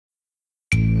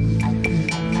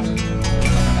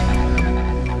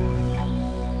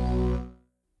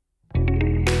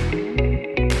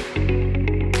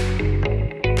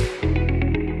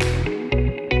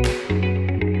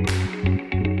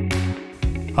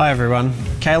Hi everyone,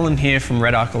 Kalen here from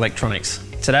REDARC Electronics.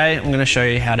 Today I'm going to show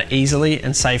you how to easily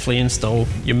and safely install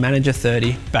your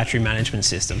Manager30 battery management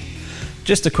system.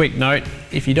 Just a quick note,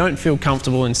 if you don't feel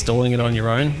comfortable installing it on your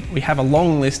own, we have a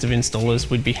long list of installers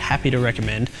we'd be happy to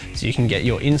recommend so you can get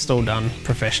your install done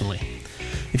professionally.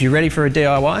 If you're ready for a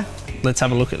DIY, let's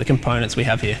have a look at the components we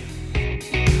have here.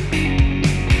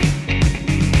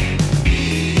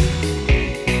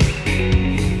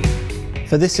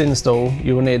 For this install,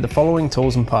 you will need the following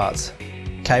tools and parts: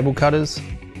 cable cutters,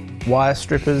 wire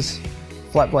strippers,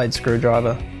 flat blade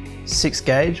screwdriver, 6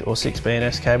 gauge or 6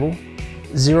 BMS cable,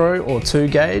 0 or 2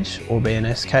 gauge or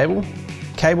BMS cable,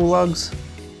 cable lugs,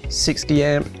 60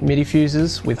 amp MIDI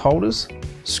fuses with holders,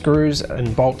 screws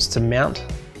and bolts to mount,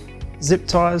 zip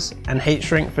ties and heat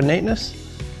shrink for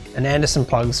neatness, and Anderson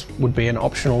plugs would be an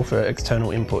optional for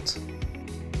external inputs.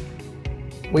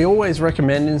 We always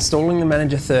recommend installing the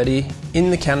Manager30 in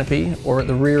the canopy or at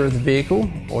the rear of the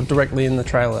vehicle or directly in the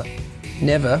trailer,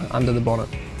 never under the bonnet.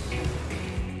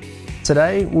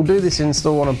 Today we'll do this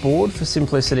install on a board for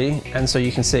simplicity and so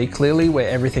you can see clearly where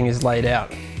everything is laid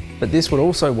out, but this would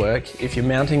also work if you're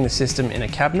mounting the system in a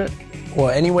cabinet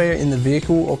or anywhere in the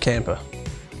vehicle or camper.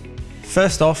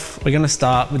 First off, we're going to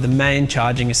start with the main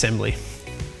charging assembly.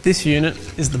 This unit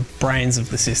is the brains of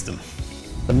the system.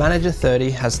 The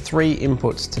Manager30 has 3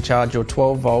 inputs to charge your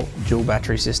 12-volt dual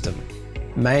battery system: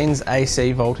 mains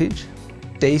AC voltage,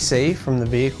 DC from the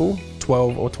vehicle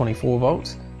 12 or 24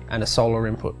 volts, and a solar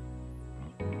input.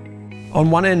 On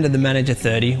one end of the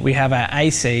Manager30 we have our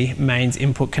AC mains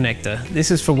input connector. This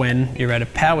is for when you're at a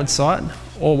powered site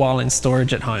or while in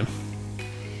storage at home.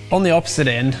 On the opposite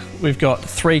end we've got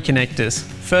 3 connectors.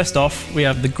 First off, we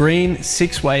have the green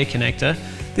 6-way connector.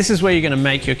 This is where you're going to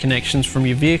make your connections from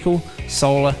your vehicle,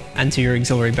 solar and to your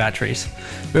auxiliary batteries.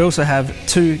 We also have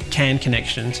 2 CAN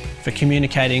connections for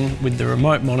communicating with the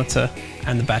remote monitor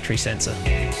and the battery sensor.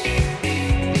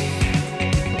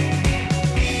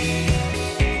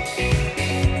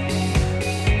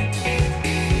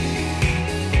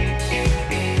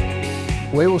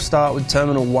 We will start with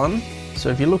terminal 1, so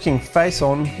if you're looking face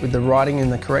on with the writing in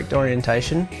the correct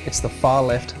orientation, it's the far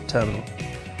left terminal.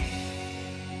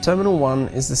 Terminal 1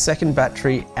 is the second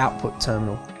battery output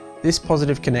terminal. This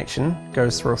positive connection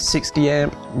goes through a 60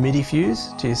 amp MIDI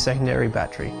fuse to your secondary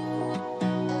battery.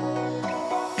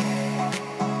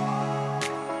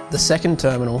 The second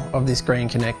terminal of this green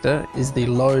connector is the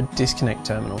load disconnect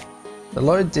terminal. The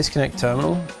load disconnect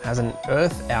terminal has an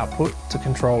earth output to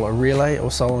control a relay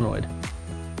or solenoid.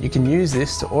 You can use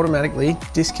this to automatically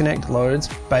disconnect loads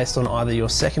based on either your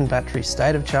second battery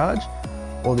state of charge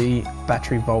or the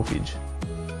battery voltage.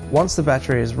 Once the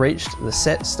battery has reached the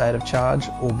set state of charge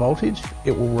or voltage,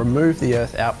 it will remove the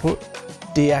earth output,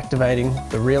 deactivating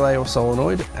the relay or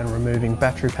solenoid and removing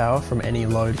battery power from any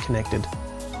load connected.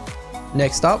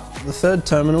 Next up, the third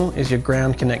terminal is your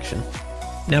ground connection.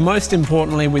 Now, most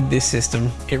importantly with this system,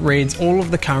 it reads all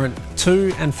of the current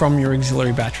to and from your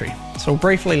auxiliary battery. So we'll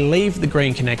briefly leave the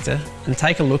green connector and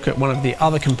take a look at one of the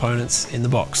other components in the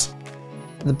box.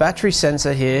 The battery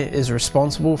sensor here is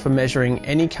responsible for measuring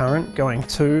any current going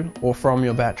to or from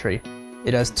your battery.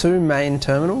 It has 2 main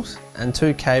terminals and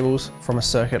 2 cables from a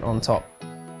circuit on top.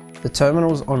 The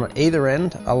terminals on either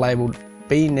end are labelled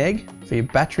B-neg for your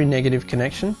battery negative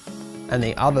connection, and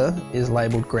the other is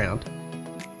labelled ground.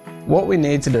 What we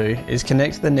need to do is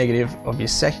connect the negative of your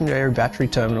secondary battery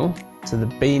terminal to the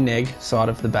B-neg side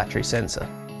of the battery sensor.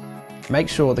 Make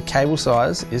sure the cable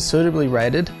size is suitably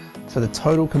rated for the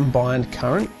total combined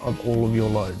current of all of your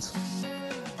loads.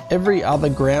 Every other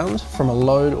ground from a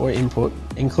load or input,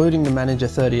 including the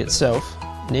Manager30 itself,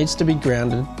 needs to be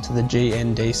grounded to the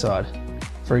GND side.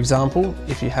 For example,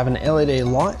 if you have an LED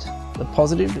light, the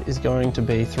positive is going to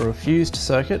be through a fused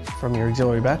circuit from your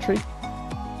auxiliary battery,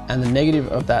 and the negative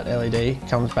of that LED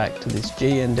comes back to this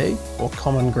GND or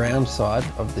common ground side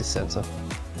of this sensor.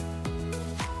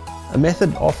 A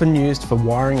method often used for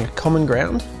wiring a common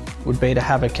ground would be to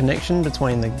have a connection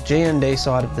between the GND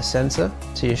side of the sensor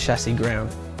to your chassis ground.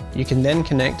 You can then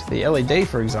connect the LED,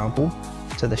 for example,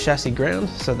 to the chassis ground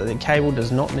so that the cable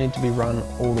does not need to be run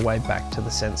all the way back to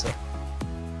the sensor.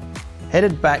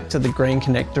 Headed back to the green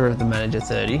connector of the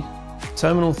Manager30,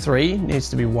 terminal 3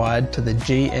 needs to be wired to the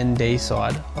GND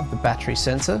side of the battery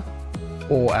sensor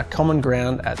or a common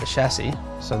ground at the chassis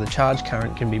so the charge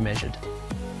current can be measured.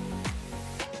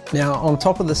 Now, on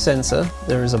top of the sensor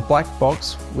there is a black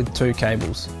box with 2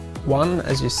 cables. One,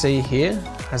 as you see here,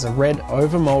 has a red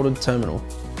over-molded terminal.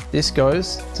 This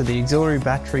goes to the auxiliary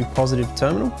battery positive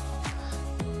terminal.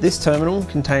 This terminal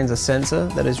contains a sensor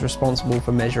that is responsible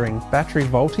for measuring battery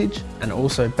voltage and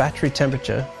also battery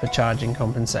temperature for charging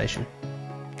compensation.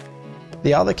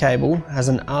 The other cable has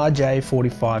an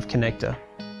RJ45 connector.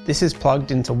 This is plugged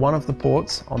into one of the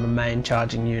ports on the main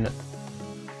charging unit.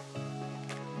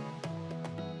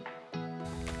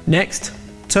 Next,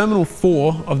 terminal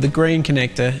 4 of the green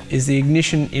connector is the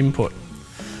ignition input.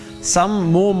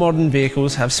 Some more modern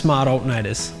vehicles have smart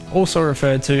alternators, also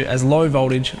referred to as low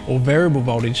voltage or variable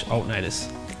voltage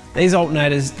alternators. These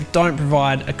alternators don't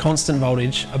provide a constant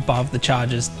voltage above the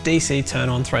charger's DC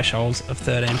turn-on thresholds of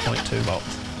 13.2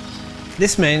 volts.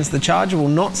 This means the charger will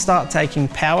not start taking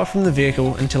power from the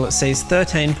vehicle until it sees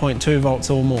 13.2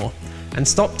 volts or more, and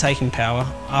stop taking power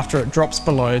after it drops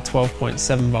below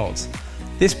 12.7 volts.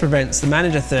 This prevents the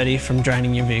Manager30 from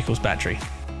draining your vehicle's battery.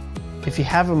 If you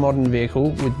have a modern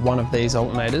vehicle with one of these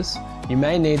alternators, you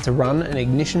may need to run an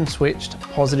ignition switched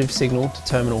positive signal to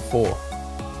terminal 4.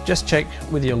 Just check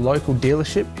with your local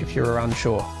dealership if you're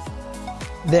unsure.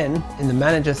 Then, in the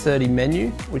Manager30 menu,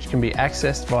 which can be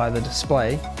accessed via the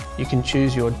display, you can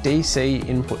choose your DC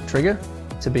input trigger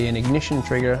to be an ignition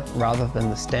trigger rather than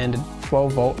the standard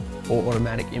 12 volt or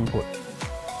automatic input.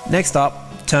 Next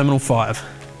up, terminal 5.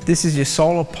 This is your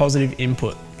solar positive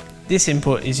input. This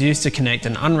input is used to connect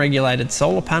an unregulated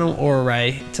solar panel or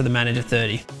array to the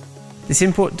Manager30. This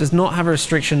input does not have a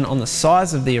restriction on the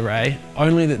size of the array,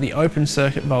 only that the open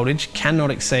circuit voltage cannot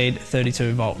exceed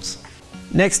 32 volts.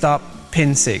 Next up,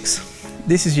 pin 6.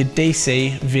 This is your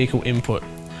DC vehicle input.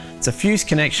 It's a fuse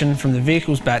connection from the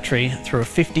vehicle's battery through a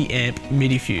 50 amp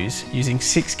MIDI fuse using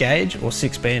 6 gauge or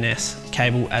 6 BMS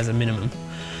cable as a minimum.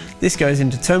 This goes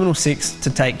into terminal 6 to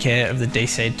take care of the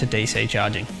DC to DC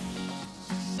charging.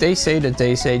 DC to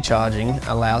DC charging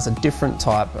allows a different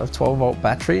type of 12 volt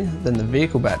battery than the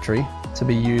vehicle battery to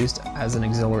be used as an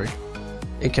auxiliary.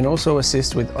 It can also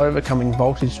assist with overcoming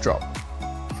voltage drop.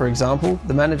 For example,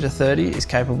 the Manager30 is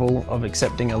capable of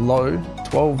accepting a low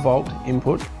 12 volt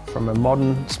input from a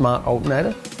modern smart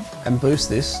alternator and boost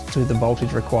this to the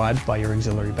voltage required by your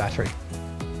auxiliary battery.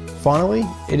 Finally,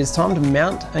 it is time to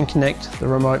mount and connect the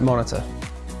remote monitor.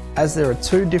 As there are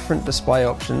 2 different display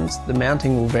options, the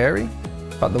mounting will vary,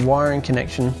 but the wiring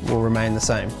connection will remain the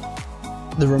same.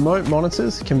 The remote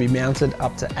monitors can be mounted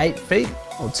up to 8 feet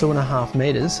or 2.5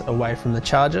 meters away from the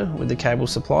charger with the cable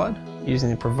supplied, using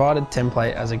the provided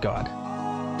template as a guide.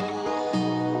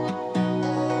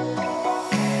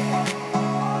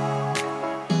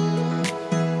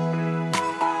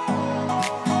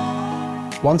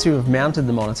 Once you have mounted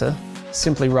the monitor,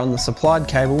 simply run the supplied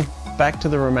cable back to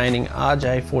the remaining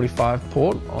RJ45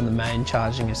 port on the main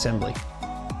charging assembly.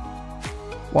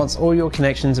 Once all your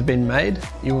connections have been made,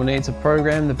 you will need to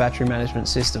program the battery management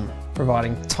system,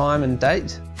 providing time and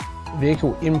date,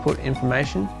 vehicle input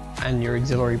information, and your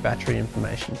auxiliary battery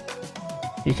information.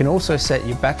 You can also set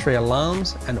your battery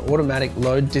alarms and automatic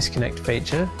load disconnect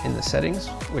feature in the settings,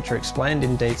 which are explained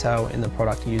in detail in the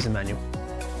product user manual.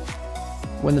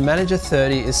 When the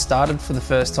Manager30 is started for the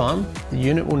first time, the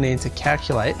unit will need to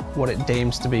calculate what it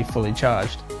deems to be fully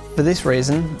charged. For this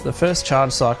reason, the first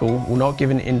charge cycle will not give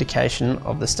an indication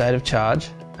of the state of charge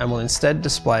and will instead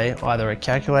display either a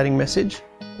calculating message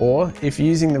or, if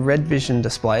using the Red Vision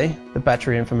display, the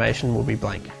battery information will be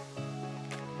blank.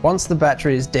 Once the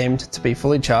battery is deemed to be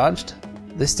fully charged,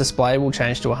 this display will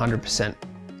change to 100%.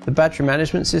 The battery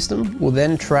management system will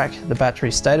then track the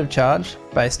battery's state of charge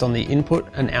based on the input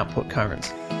and output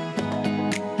currents.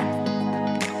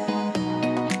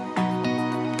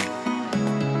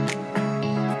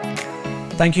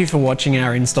 Thank you for watching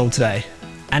our install today.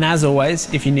 And as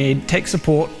always, if you need tech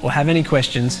support or have any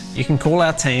questions, you can call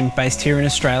our team based here in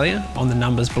Australia on the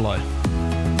numbers below.